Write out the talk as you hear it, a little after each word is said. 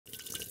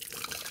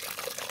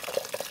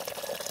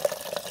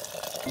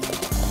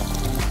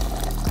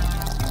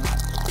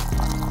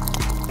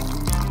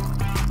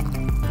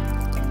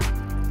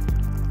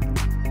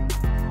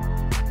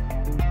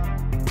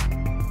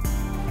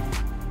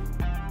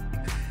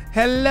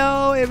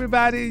Hello,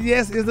 everybody.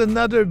 Yes, it's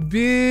another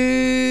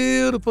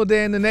beautiful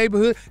day in the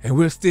neighborhood, and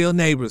we're still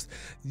neighbors.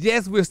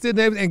 Yes, we're still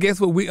neighbors, and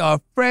guess what? We are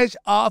fresh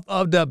off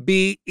of the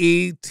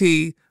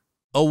BET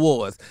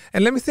Awards.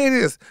 And let me say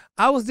this.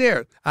 I was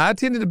there. I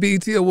attended the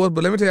BET Awards,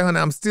 but let me tell you, honey,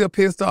 I'm still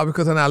pissed off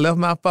because I left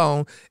my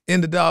phone in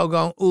the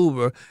doggone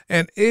Uber,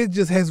 and it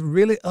just has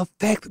really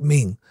affected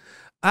me.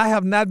 I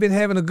have not been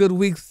having a good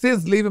week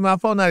since leaving my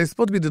phone. Now, they're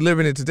supposed to be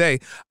delivering it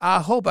today.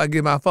 I hope I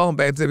get my phone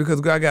back today because,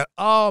 girl, I got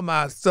all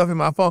my stuff in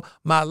my phone.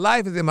 My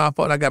life is in my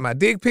phone. I got my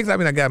dick pics.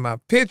 I got my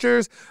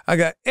pictures. I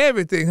got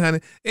everything,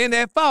 honey, in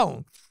that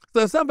phone.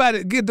 So if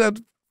somebody get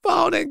the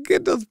phone and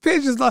get those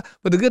pictures. But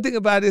the good thing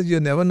about it is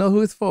you'll never know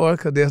who it's for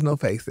because there's no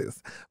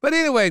faces. But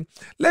anyway,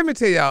 let me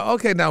tell y'all.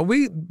 Okay, now,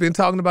 we've been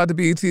talking about the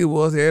BET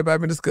Awards.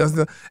 Everybody been discussing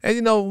it.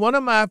 And, one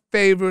of my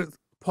favorite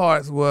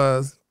parts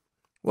was...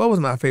 What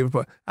was my favorite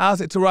part? I'll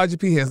say Taraji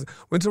P. Henson.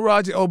 When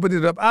Taraji opened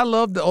it up, I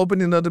loved the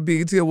opening of the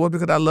BET Awards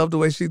because I love the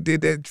way she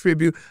did that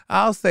tribute.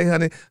 I'll say,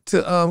 honey,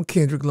 to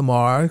Kendrick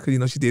Lamar,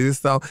 because, she did his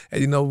song,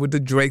 and, with the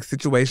Drake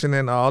situation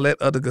and all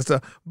that other good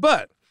stuff.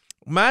 But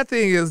my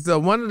thing is,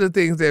 one of the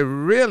things that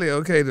really,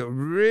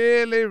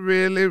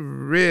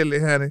 really,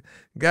 honey,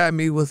 got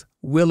me was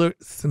Willard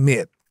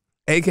Smith,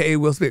 a.k.a.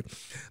 Will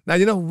Smith. Now,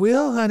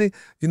 Will, honey,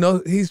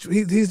 he's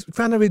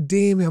trying to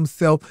redeem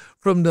himself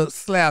from the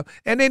slap.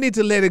 And they need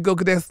to let it go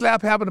because that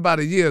slap happened about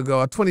a year ago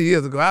or 20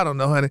 years ago. I don't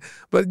know, honey.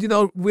 But,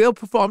 Will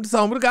performed the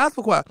song with the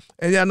gospel choir.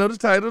 And y'all know the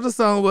title of the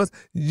song was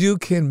You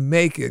Can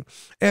Make It.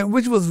 And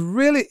which was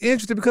really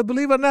interesting because,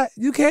 believe it or not,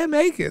 you can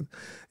make it.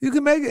 You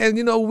can make it. And,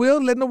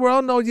 Will letting the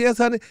world know, yes,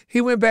 honey,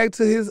 he went back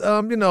to his,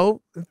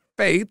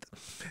 faith.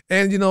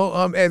 And,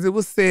 as it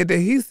was said that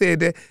he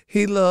said that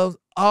he loves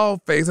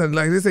all faiths. And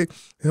like they say,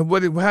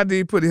 how did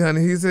he put it,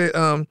 honey? He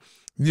said,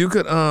 you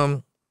could,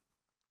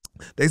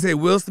 they say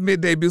Will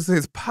Smith debuts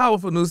his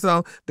powerful new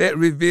song that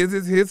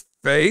revisits his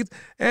faith.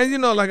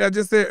 And, like I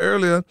just said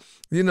earlier,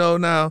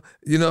 now,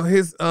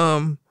 his,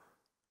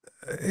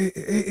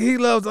 he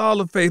loves all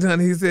the faith,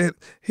 honey. He said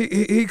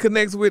he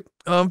connects with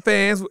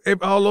fans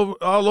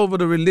all over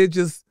the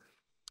religious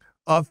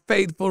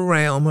faithful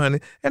realm, honey.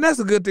 And that's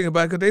a good thing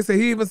about it because they say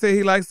he even said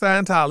he likes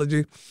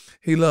Scientology.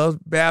 He loves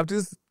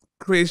Baptist,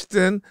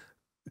 Christian,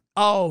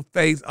 all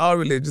faiths, all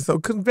religions. So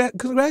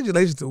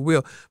congratulations to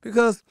Will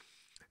because,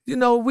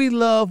 we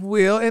love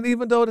Will. And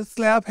even though the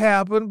slap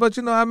happened, but,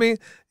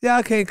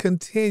 y'all can't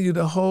continue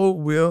to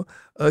hold Will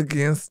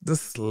against the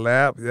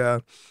slap. Yeah.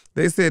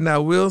 They said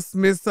now Will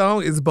Smith's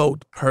song is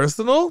both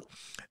personal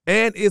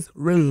and it's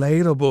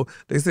relatable.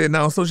 They said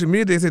now on social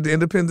media, they said the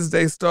Independence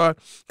Day star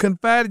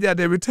confided that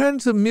their return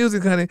to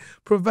music, honey,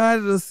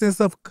 provided a sense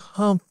of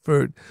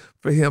comfort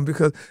for him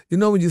because,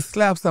 when you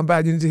slap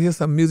somebody, you need to hear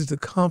some music to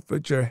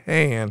comfort your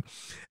hand.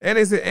 And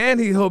they said,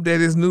 and he hoped that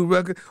his new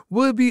record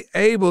would be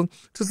able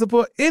to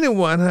support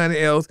anyone, honey,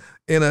 else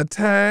in a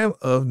time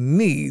of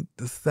need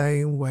the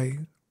same way.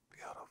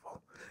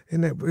 Beautiful.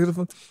 Isn't that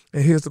beautiful?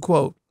 And here's the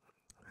quote.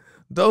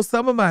 Though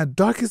some of my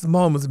darkest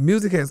moments,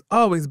 music has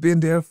always been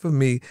there for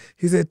me.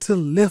 He said, to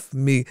lift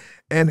me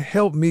and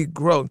help me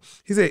grow.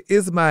 He said,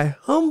 it's my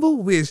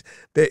humble wish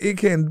that it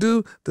can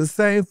do the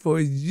same for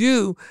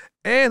you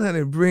and,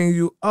 honey, bring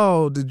you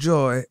all the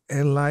joy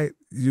and light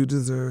you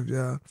deserve,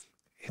 y'all.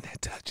 Isn't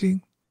that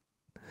touching?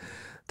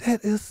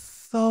 That is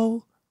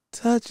so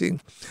touching.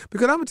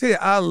 Because I'm going to tell you,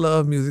 I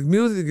love music.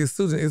 Music is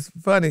soothing. It's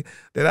funny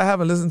that I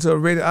haven't listened to a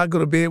radio. I go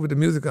to bed with the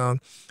music on,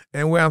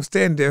 and where I'm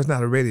standing, there's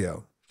not a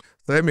radio.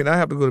 So I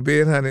have to go to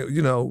bed, honey,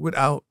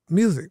 without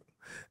music.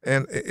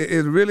 And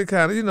it really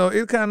kind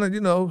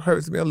of,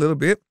 hurts me a little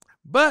bit.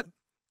 But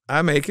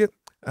I make it,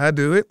 I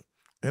do it,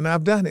 and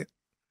I've done it.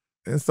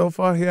 And so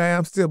far, here I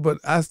am still. But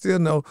I still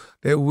know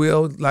that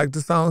Will, like the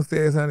song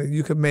says, honey,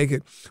 you can make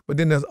it. But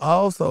then there's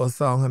also a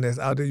song, honey, that's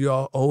out there you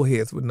all old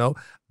heads would know.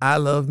 I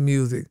love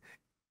music.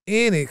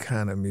 Any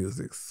kind of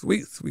music.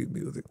 Sweet, sweet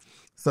music.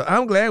 So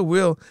I'm glad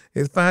Will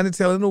is finally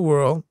telling the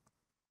world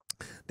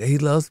that he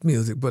loves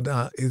music. But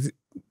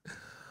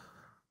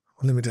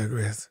let me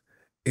digress.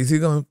 Is he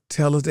going to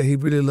tell us that he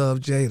really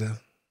loves Jada?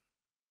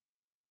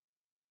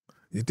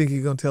 You think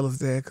he's going to tell us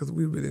that? Because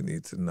we really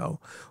need to know.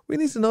 We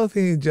need to know if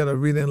he and Jada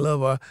really in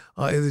love or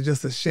is it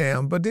just a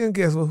sham? But then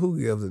guess what? Who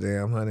gives a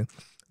damn, honey?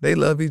 They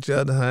love each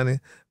other, honey.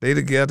 They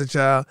together,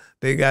 child.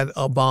 They got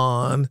a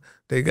bond.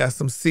 They got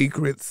some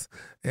secrets.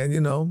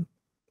 And,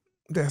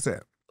 that's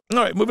it. All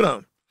right, moving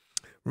on.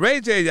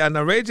 Ray J, y'all.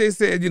 Now, Ray J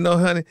said,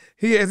 honey,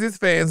 he has his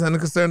fans, honey,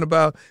 concerned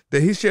about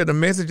that he shared a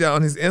message out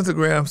on his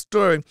Instagram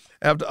story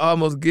after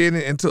almost getting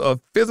into a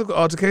physical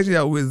altercation,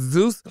 y'all, with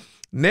Zeus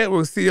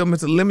Network CEO,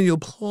 Mr. Lemuel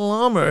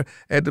Plummer,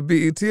 at the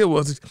BET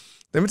Awards.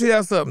 Let me tell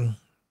y'all something.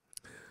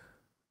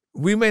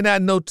 We may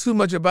not know too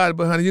much about it,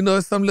 but, honey,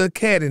 there's some little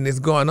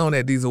cattiness going on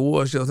at these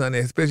award shows, honey,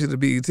 especially the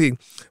BET.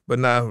 But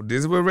now,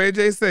 this is what Ray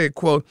J said,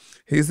 quote,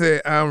 he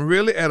said, I'm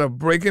really at a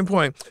breaking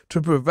point. To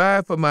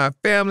provide for my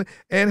family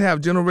and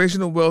have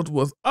generational wealth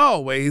was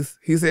always,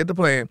 he said, the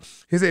plan.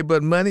 He said,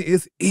 but money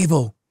is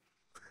evil.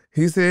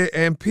 He said,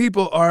 and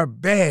people are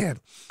bad.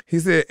 He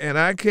said, and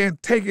I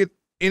can't take it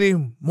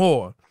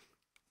anymore.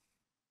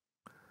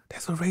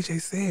 That's what Ray J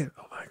said.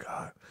 Oh my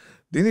God.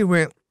 Then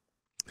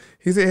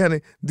he said,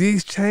 honey,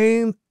 these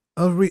chain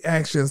of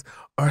reactions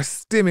are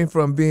stemming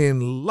from being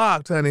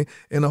locked, honey,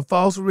 in a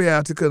false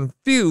reality,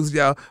 confused,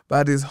 y'all,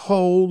 by this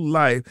whole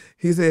life.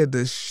 He said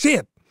the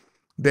shit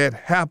that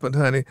happened,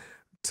 honey,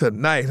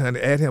 tonight, honey,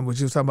 at him, what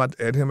you was talking about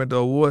at him at the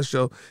award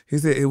show, he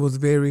said it was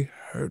very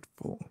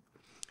hurtful.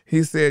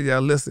 He said,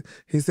 y'all, listen,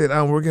 he said,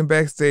 I'm working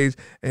backstage,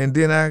 and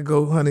then I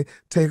go, honey,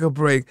 take a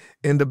break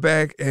in the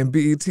back, and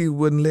BET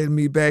wouldn't let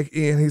me back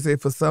in. He said,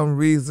 for some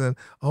reason,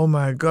 oh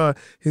my God.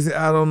 He said,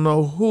 I don't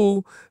know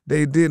who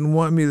they didn't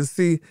want me to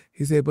see.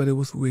 He said, but it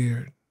was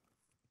weird.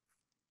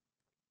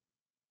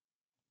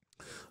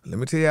 Let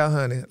me tell y'all,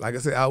 honey, like I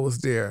said, I was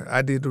there.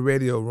 I did the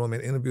radio room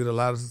and interviewed a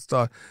lot of the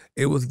stars.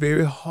 It was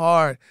very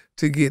hard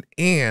to get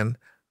in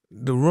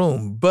the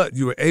room, but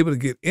you were able to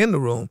get in the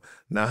room.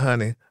 Now,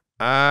 honey,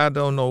 I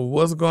don't know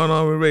what's going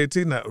on with Ray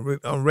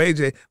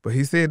J, but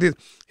he said this.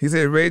 He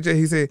said, Ray J,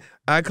 he said,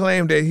 I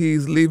claim that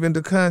he's leaving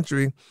the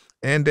country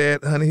and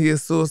that, honey, he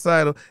is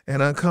suicidal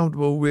and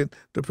uncomfortable with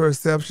the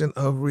perception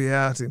of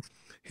reality.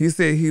 He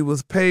said he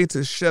was paid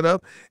to shut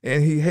up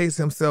and he hates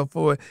himself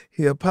for it.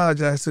 He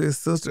apologized to his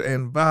sister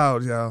and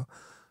vowed, y'all,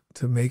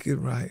 to make it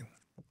right.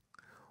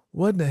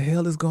 What in the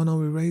hell is going on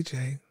with Ray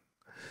J?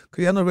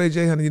 Because y'all know Ray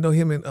J, honey, you know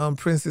him and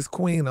Princess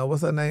Queen, or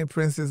what's her name,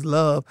 Princess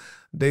Love,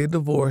 they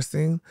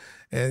divorcing.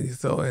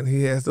 And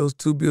he has those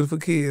 2 beautiful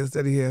kids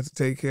that he has to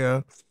take care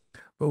of.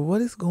 But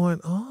what is going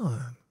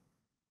on?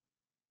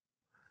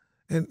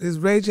 And is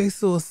Ray J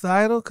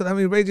suicidal? Because, I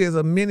mean, Ray J is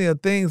a many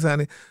of things,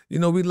 honey. You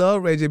know, we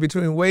love Ray J.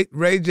 Between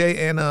Ray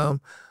J and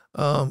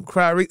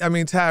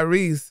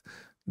Tyrese,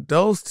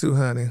 those two,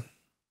 honey,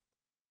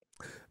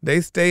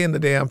 they stay in the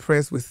damn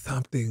press with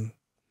something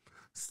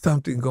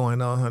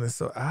going on, honey.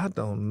 So I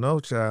don't know,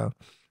 child.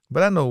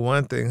 But I know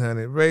one thing,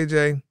 honey. Ray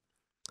J,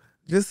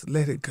 just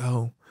let it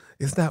go.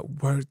 It's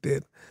not worth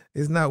it.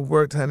 It's not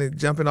worth, honey,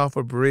 jumping off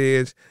a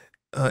bridge.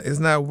 It's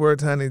not worth,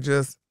 honey,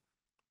 just,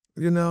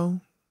 you know,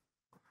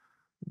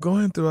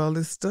 going through all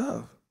this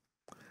stuff.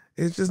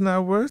 It's just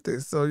not worth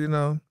it. So, you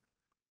know,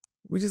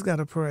 we just got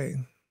to pray.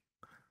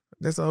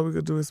 That's all we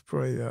could do is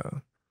pray,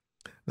 y'all.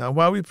 Now,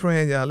 while we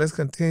praying, y'all, let's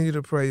continue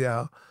to pray,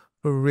 y'all,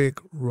 for Rick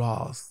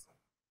Ross.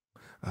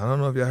 I don't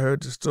know if y'all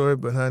heard the story,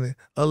 but, honey,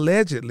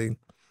 allegedly,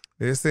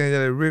 they're saying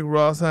that Rick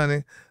Ross,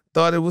 honey,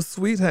 thought it was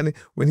sweet, honey,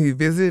 when he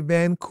visited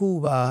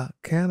Vancouver,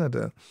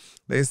 Canada.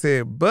 They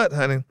said, but,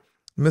 honey,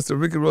 Mr.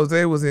 Ricky Rose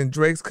was in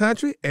Drake's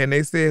country, and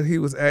they said he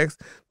was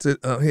asked the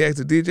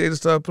DJ to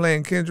start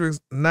playing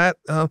Kendrick's Not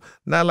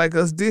Like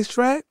Us diss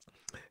track.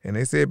 And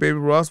they said Baby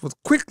Ross was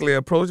quickly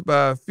approached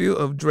by a few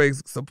of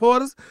Drake's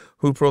supporters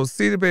who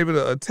proceeded, baby,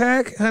 to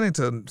attack, honey,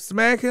 to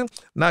smack him,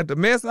 knock the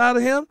mess out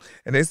of him.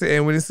 And they said,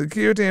 and when his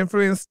security and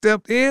friends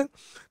stepped in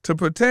to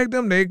protect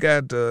them, they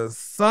got the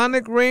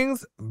sonic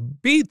rings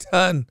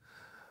beaten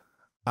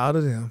out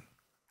of them.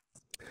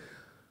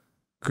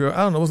 Girl, I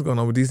don't know what's going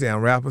on with these damn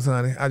rappers,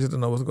 honey. I just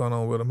don't know what's going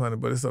on with them, honey,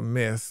 but it's a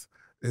mess.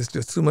 It's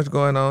just too much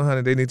going on,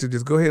 honey. They need to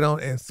just go ahead on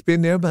and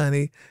spend their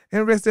money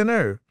and rest their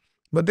nerve.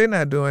 But they're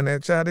not doing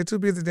that, child. They're too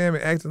busy damn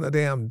acting a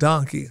damn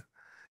donkey.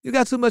 You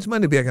got too much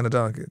money to be acting a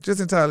donkey. Just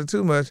entirely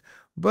too much.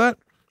 But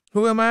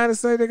who am I to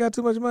say they got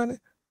too much money?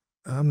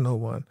 I'm no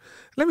one.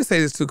 Let me say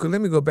this too, because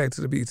let me go back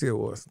to the BET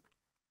Awards.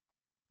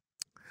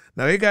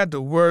 Now, they got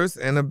the worst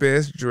and the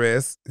best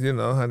dress, you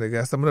know, honey. They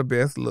got some of the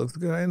best looks.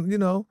 And, you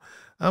know,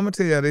 I'm going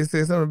to tell you, they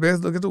said some of the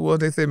best look at the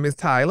awards. They said Miss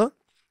Tyler,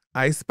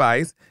 Ice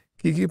Spice,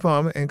 Keke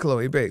Palmer, and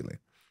Chloe Bailey.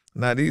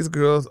 Now, these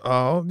girls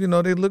all, you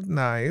know, they look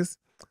nice.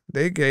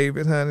 They gave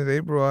it, honey. They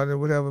brought it,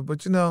 whatever.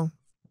 But, you know,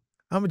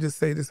 I'm going to just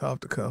say this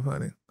off the cuff,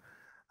 honey.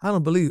 I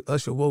don't believe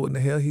Usher wore what in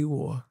the hell he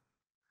wore.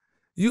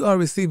 You are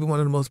receiving one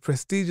of the most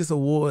prestigious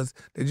awards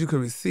that you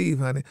could receive,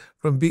 honey,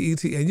 from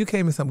BET, and you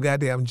came in some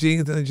goddamn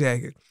jeans and a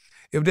jacket.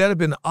 If that had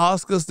been the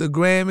Oscars, the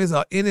Grammys,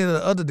 or any of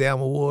the other damn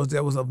awards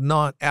that was of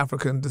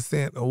non-African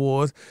descent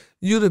awards,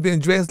 you'd have been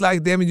dressed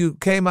like them and you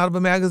came out of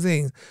a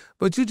magazine.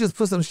 But you just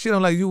put some shit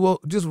on like you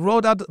just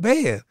rolled out the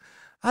bed.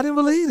 I didn't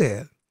believe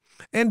that.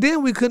 And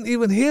then we couldn't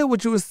even hear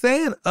what you were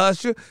saying,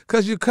 Usher,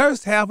 because you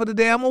cursed half of the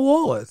damn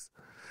awards.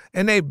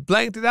 And they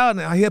blanked it out.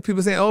 And I hear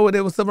people saying, oh,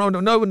 there was something wrong with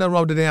them. No, there was nothing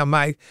wrong with the damn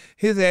mic.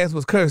 His ass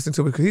was cursing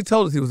to me because he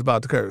told us he was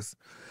about to curse.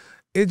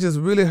 It just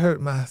really hurt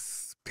my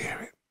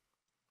spirit.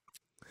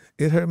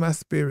 It hurt my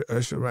spirit,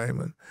 Usher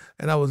Raymond.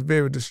 And I was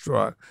very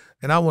distraught.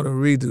 And I want to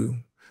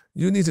redo.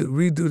 You need to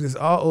redo this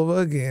all over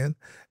again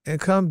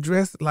and come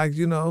dressed like,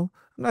 you know,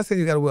 I'm not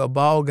saying you got to wear a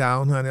ball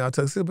gown, honey, or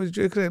tuxedo, but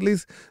you could at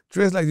least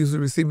dress like you was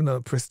receiving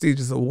a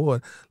prestigious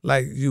award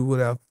like you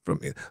would have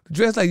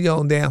dress like you're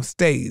on damn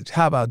stage.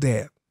 How about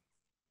that?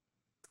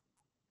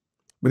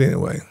 But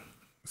anyway,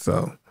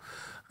 so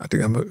I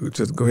think I'm going to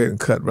just go ahead and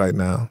cut right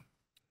now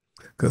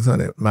because,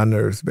 honey, my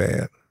nerve's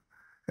bad.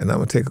 And I'm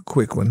going to take a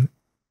quick one.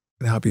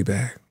 And I'll be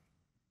back.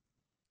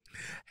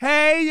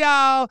 Hey,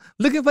 y'all,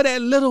 looking for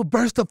that little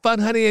burst of fun,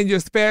 honey, in your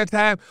spare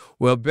time?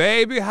 Well,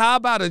 baby, how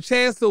about a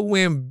chance to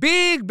win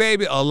big,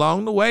 baby,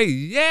 along the way?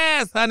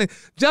 Yes, honey.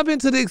 Jump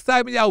into the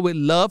excitement, y'all, with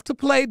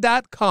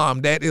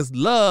lovetoplay.com. That is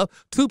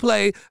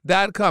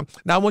lovetoplay.com.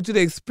 Now, I want you to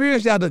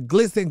experience, y'all, the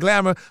glitz and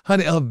glamour,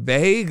 honey, of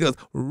Vegas,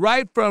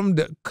 right from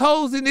the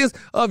coziness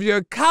of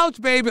your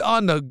couch, baby,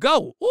 on the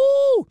go.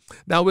 Ooh!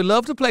 Now, we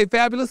love to play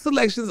fabulous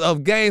selections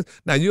of games.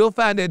 Now, you'll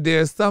find that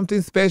there's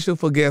something special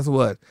for, guess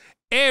what?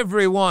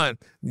 Everyone.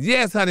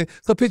 Yes, honey.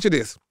 So picture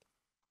this.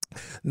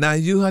 Now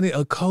you, honey,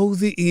 a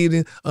cozy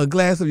evening, a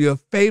glass of your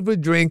favorite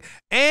drink,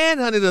 and,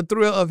 honey, the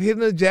thrill of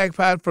hitting a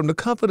jackpot from the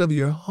comfort of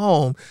your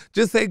home.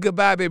 Just say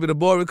goodbye, baby, to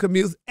boring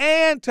commutes,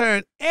 and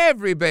turn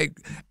every break,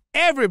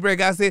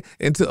 I said,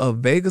 into a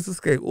Vegas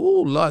escape.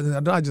 Ooh,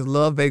 Lord, I just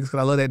love Vegas because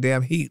I love that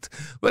damn heat.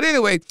 But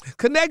anyway,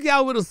 connect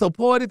y'all with a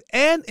supportive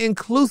and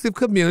inclusive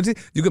community.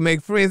 You can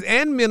make friends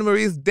and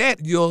memories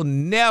that you'll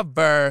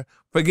never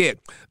forget.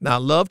 Now,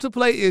 Love to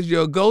Play is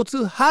your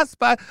go-to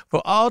hotspot for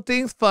all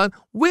things fun,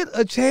 with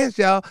a chance,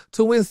 y'all,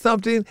 to win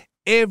something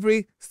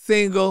every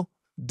single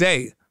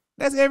day.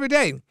 That's every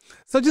day.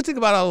 So just think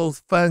about all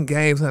those fun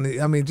games,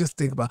 honey. I mean, just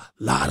think about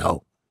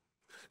Lotto.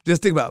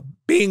 Just think about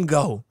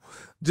Bingo.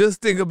 Just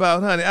think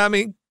about,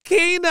 honey,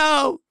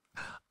 Keno.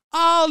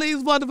 All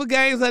these wonderful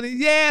games, honey.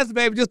 Yes,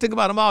 baby, just think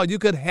about them all. You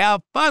could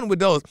have fun with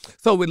those.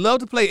 So we'd love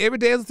to play every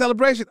day as a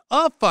celebration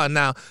of fun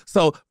now.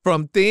 So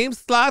from theme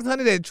slots,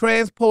 honey, that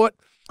transport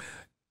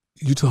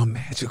you to a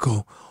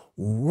magical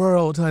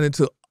world, honey,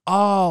 to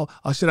all,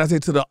 or should I say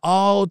to the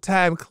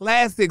all-time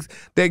classics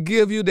that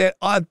give you that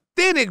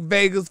authentic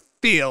Vegas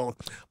feel.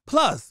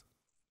 Plus,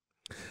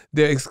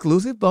 their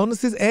exclusive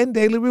bonuses and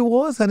daily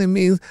rewards, honey,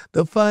 means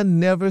the fun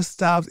never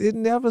stops. It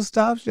never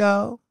stops,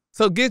 y'all.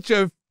 So get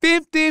your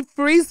 50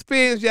 free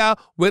spins, y'all,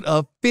 with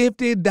a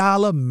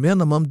 $50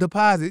 minimum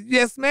deposit.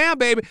 Yes, ma'am,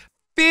 baby.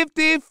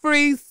 50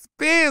 free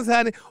spins,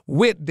 honey,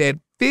 with that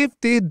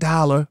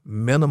 $50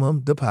 minimum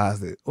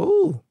deposit.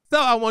 Ooh. So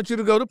I want you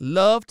to go to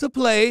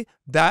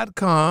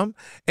lovetoplay.com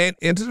and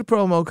enter the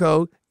promo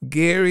code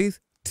Gary's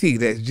T.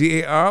 That's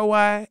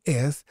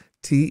GARYSTEA.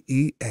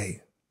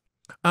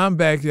 I'm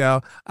back,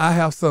 y'all. I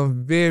have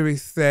some very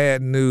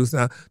sad news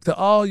now. To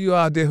all you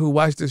out there who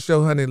watch the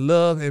show, honey,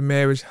 Love and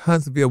Marriage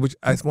Huntsville, which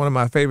is one of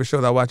my favorite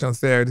shows I watch on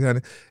Saturday, honey,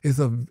 it's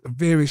a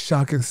very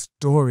shocking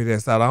story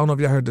that's out. I don't know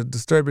if y'all heard the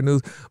disturbing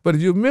news, but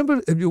if you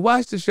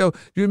watch the show,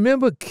 you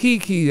remember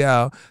Kiki,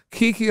 y'all.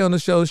 Kiki on the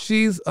show,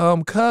 she's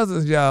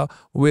cousins, y'all,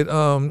 with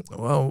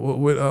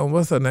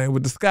what's her name?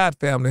 With the Scott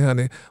family,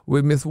 honey,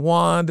 with Miss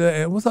Wanda,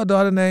 and what's her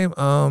daughter name?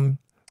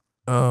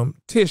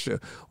 Tisha.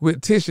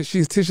 With Tisha,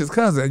 she's Tisha's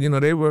cousin. You know,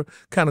 they were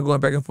kind of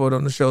going back and forth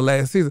on the show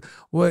last season.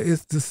 Well,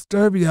 it's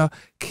disturbing, y'all.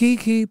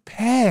 Kiki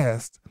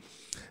passed.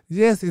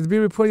 Yes, it's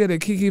been reported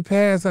that Kiki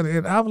passed,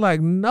 and I'm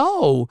like,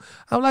 no.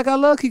 I'm like, I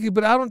love Kiki,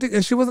 but I don't think,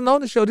 and she wasn't on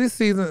the show this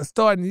season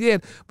starting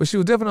yet, but she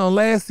was definitely on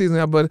last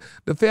season. But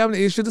the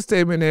family issued a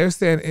statement there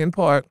saying, in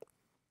part,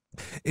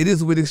 it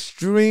is with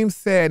extreme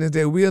sadness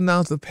that we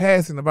announce the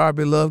passing of our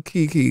beloved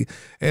Kiki.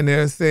 And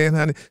they're saying,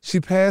 honey, she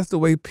passed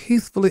away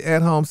peacefully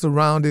at home,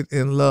 surrounded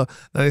in love.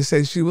 Now, they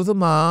say she was a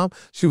mom,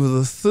 she was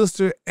a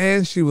sister,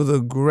 and she was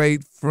a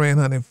great friend,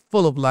 honey,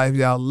 full of life,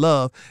 y'all,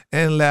 love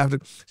and laughter.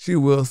 She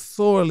will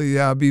sorely,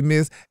 y'all, be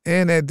missed.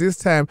 And at this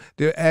time,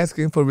 they're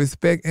asking for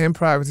respect and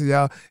privacy,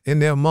 y'all, in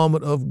their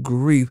moment of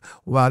grief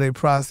while they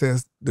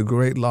process the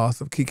great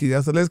loss of Kiki,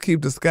 y'all. So let's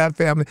keep the Scott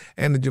family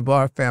and the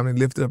Jabbar family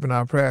lifted up in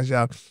our prayers,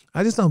 y'all.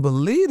 I just don't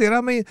believe it.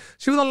 I mean,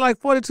 she was only like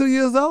 42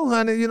 years old,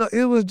 honey. You know,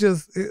 it was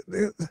just,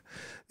 you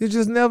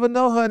just never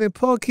know, honey.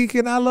 Poor Kiki,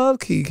 and I love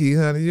Kiki,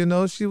 honey. You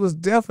know, she was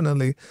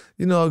definitely,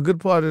 you know, a good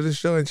part of the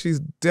show, and she's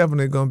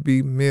definitely going to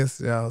be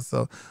missed, y'all.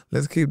 So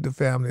let's keep the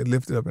family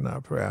lifted up in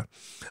our prayer.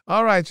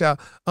 All right, y'all.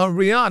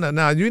 Rihanna.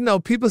 Now, you know,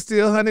 people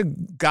still, honey,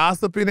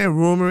 gossiping and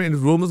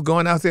rumors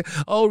going out saying,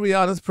 oh,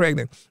 Rihanna's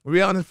pregnant.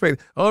 Rihanna's pregnant.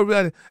 Oh,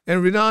 Rihanna.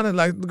 And Rihanna,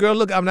 like, girl,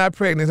 look, I'm not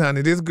pregnant,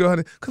 honey. This girl,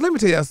 honey. Because let me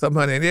tell y'all something,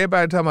 honey. And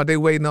everybody talking about they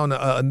waiting on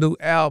a new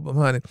album,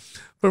 honey.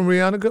 From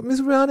Rihanna. Girl,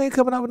 Miss Rihanna ain't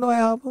coming out with no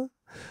album.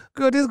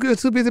 Girl, this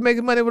girl's too busy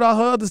making money with all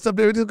her other stuff.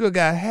 This girl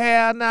got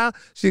hair now.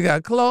 She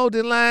got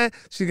clothing line.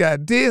 She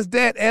got this,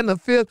 that, and the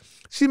fifth.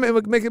 She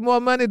making more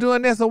money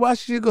doing that. So why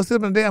should she go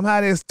sit in a damn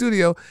high-end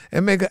studio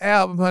and make an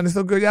album, honey?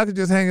 So, girl, y'all can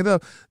just hang it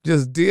up.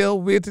 Just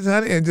deal with it,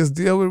 honey, and just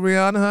deal with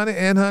Rihanna, honey.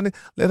 And, honey,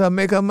 let her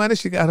make her money.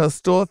 She got her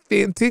store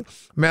Fenty.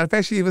 Matter of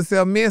fact, she even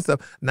sell men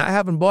stuff. Now, I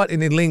haven't bought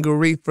any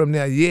lingerie from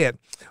there yet,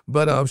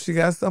 but she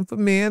got some for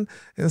men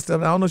and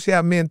stuff. I don't know if she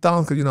have men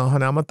thongs because, you know,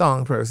 honey, I'm a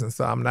thong person,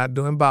 so I'm not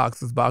doing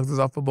boxes. Boxes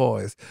are for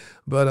boys.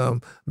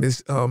 But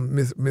Miss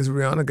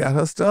Rihanna got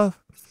her stuff.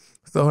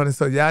 So, honey,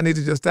 so y'all need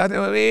to just stop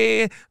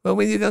there. But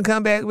when you gonna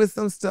come back with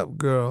some stuff,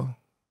 girl,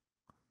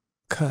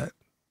 cut.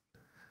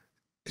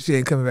 She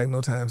ain't coming back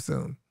no time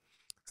soon.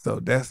 So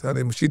that's,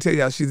 honey, when she tell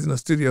y'all she's in the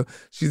studio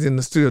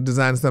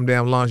designing some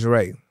damn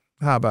lingerie.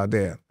 How about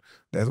that?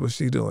 That's what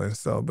she's doing.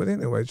 So, but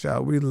anyway,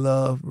 child, we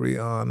love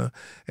Rihanna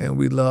and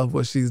we love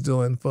what she's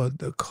doing for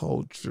the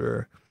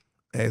culture,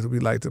 as we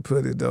like to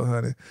put it, though,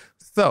 honey.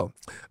 So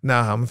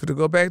now I'm going to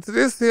go back to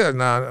this here.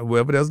 Now,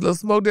 wherever there's a little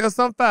smoke, there's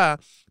some fire.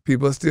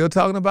 People are still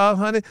talking about,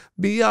 honey,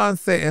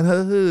 Beyonce and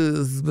her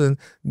husband,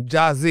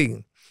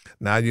 Jay-Z.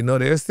 Now, you know,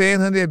 they're saying,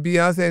 honey, that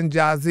Beyonce and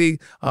Jay-Z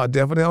are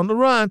definitely on the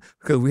run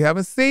because we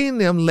haven't seen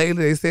them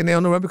lately. They saying they're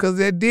on the run because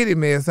they're Diddy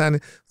mess, honey.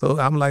 So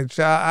I'm like,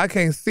 child, I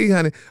can't see,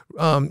 honey,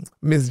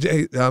 Miss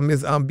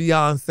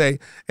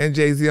Beyonce and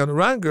Jay-Z on the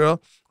run,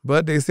 girl.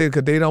 But they said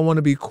because they don't want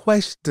to be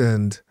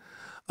questioned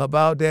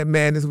about that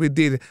madness with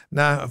Diddy.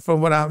 Now,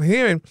 from what I'm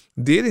hearing,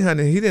 Diddy,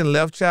 honey, he didn't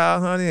left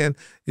child, honey, and,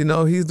 you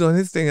know, he's doing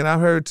his thing. And I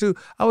heard, too,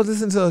 I was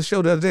listening to a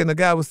show the other day, and the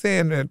guy was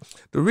saying that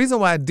the reason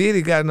why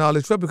Diddy got in all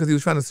this trouble because he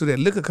was trying to sue that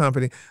liquor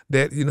company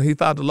that, you know, he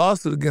filed a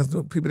lawsuit against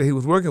the people that he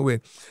was working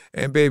with.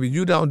 And, baby,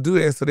 you don't do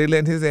that, so they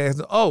letting his ass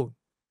know, oh,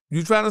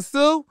 you trying to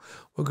sue?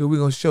 Well, good, we're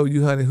going to show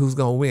you, honey, who's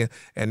going to win.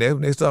 And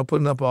they start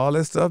putting up all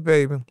that stuff,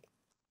 baby,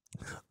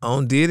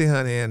 on Diddy,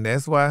 honey, and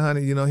that's why,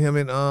 honey, you know, him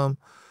and,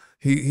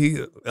 He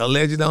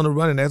allegedly on the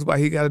run, and that's why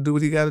he got to do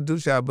what he got to do,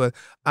 child. But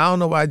I don't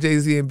know why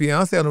Jay-Z and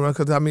Beyonce on the run,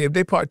 because, I mean, if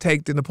they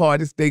partaked in the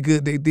parties, they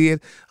good, they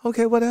did,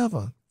 okay,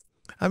 whatever.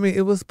 I mean,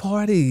 it was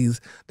parties.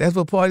 That's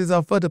what parties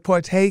are for, to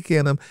partake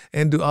in them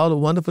and do all the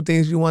wonderful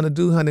things you want to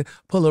do, honey.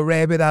 Pull a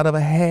rabbit out of a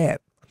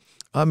hat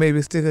or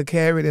maybe stick a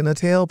carrot in a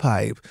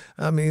tailpipe.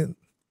 I mean,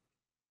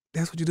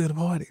 that's what you do at a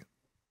party.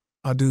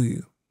 Or do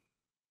you?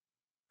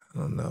 I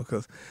don't know,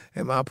 because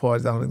at my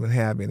parties, I don't even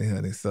have any,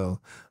 honey.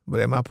 So, but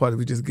at my party,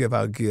 we just give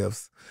out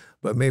gifts.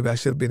 But maybe I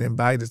should have been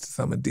invited to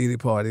some of Diddy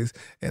parties,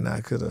 and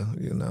I could have,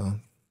 you know,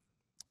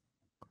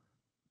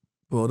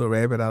 pulled a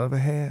rabbit out of a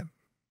hat.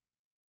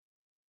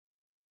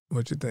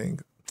 What you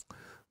think?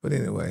 But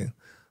anyway,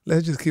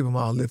 let's just keep them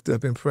all lifted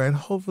up in prayer, and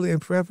hopefully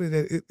and prayerfully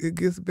that it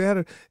gets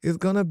better. It's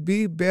going to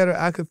be better.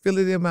 I could feel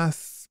it in my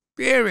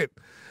spirit.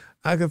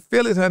 I can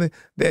feel it, honey,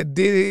 that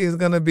Diddy is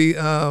going to be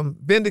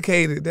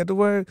vindicated, that's the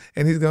word,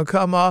 and he's going to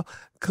come off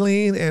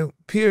clean and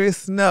pure as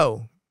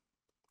snow.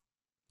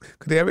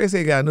 Because they already say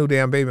he got a new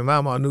damn baby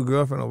mama or a new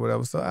girlfriend or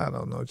whatever, so I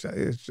don't know, child.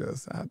 It's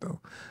just, I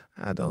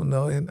don't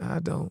know, and I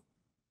don't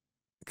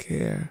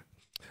care.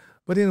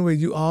 But anyway,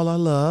 you all are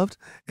loved,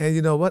 and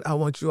you know what? I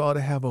want you all to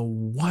have a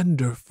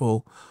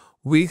wonderful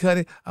week,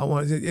 honey. I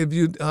want you,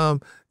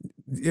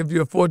 if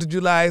your 4th of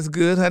July is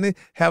good, honey,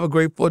 have a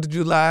great 4th of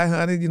July,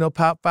 honey. You know,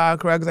 pop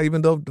firecrackers,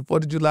 even though the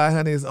 4th of July,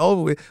 honey, is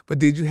over with. But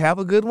did you have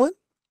a good one?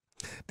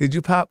 Did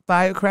you pop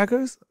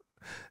firecrackers?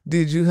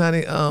 Did you,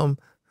 honey,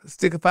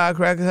 stick a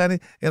firecracker, honey,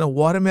 in a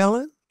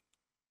watermelon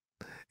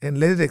and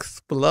let it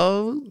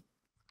explode?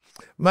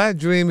 My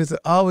dream is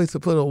always to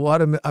put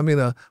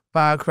a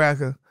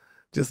firecracker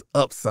just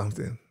up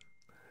something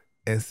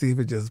and see if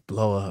it just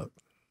blow up.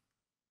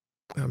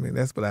 I mean,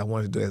 that's what I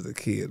wanted to do as a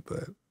kid,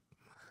 but,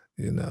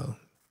 you know,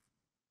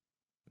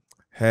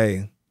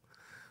 hey,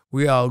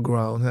 we all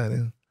grown,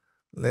 honey.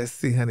 Let's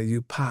see, honey,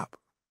 you pop.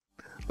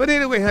 But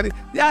anyway, honey,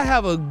 y'all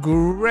have a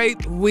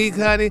great week,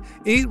 honey.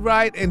 Eat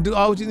right and do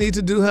all what you need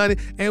to do, honey,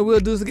 and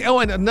we'll do this again. Oh,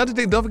 and another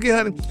thing, don't forget,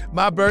 honey,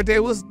 my birthday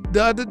was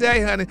the other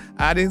day, honey.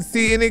 I didn't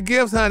see any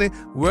gifts, honey.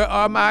 Where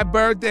are my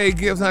birthday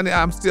gifts, honey?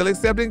 I'm still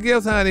accepting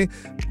gifts, honey.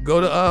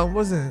 Go to,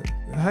 what's it?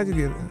 How'd you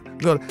get it?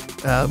 Go to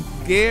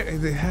Gary,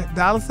 is it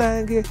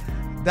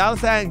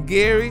 $?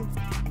 Gary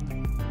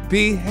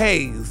B.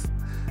 Hayes.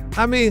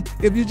 I mean,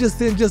 if you just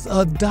send just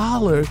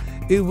 $1,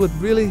 it would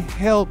really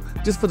help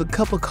just for the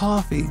cup of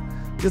coffee.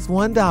 Just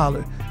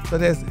 $1. So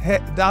that's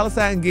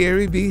 $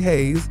 Gary B.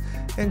 Hayes.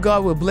 And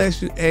God will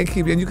bless you and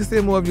keep you. And you can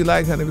send more if you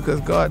like, honey,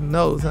 because God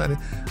knows, honey,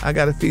 I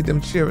got to feed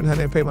them children,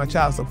 honey, and pay my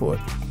child support.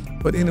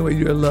 But anyway,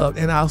 you're loved.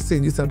 And I'll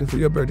send you something for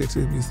your birthday,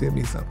 too, if you send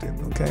me something,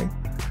 okay?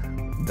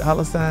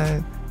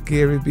 $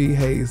 Gary B.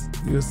 Hayes.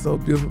 You're so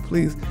beautiful.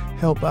 Please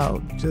help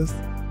out just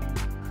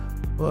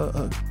for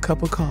a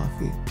cup of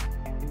coffee.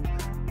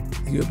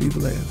 You'll be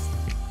blessed.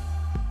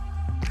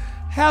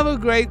 Have a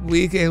great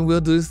week, and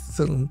we'll do this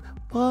soon.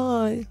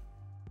 Bye.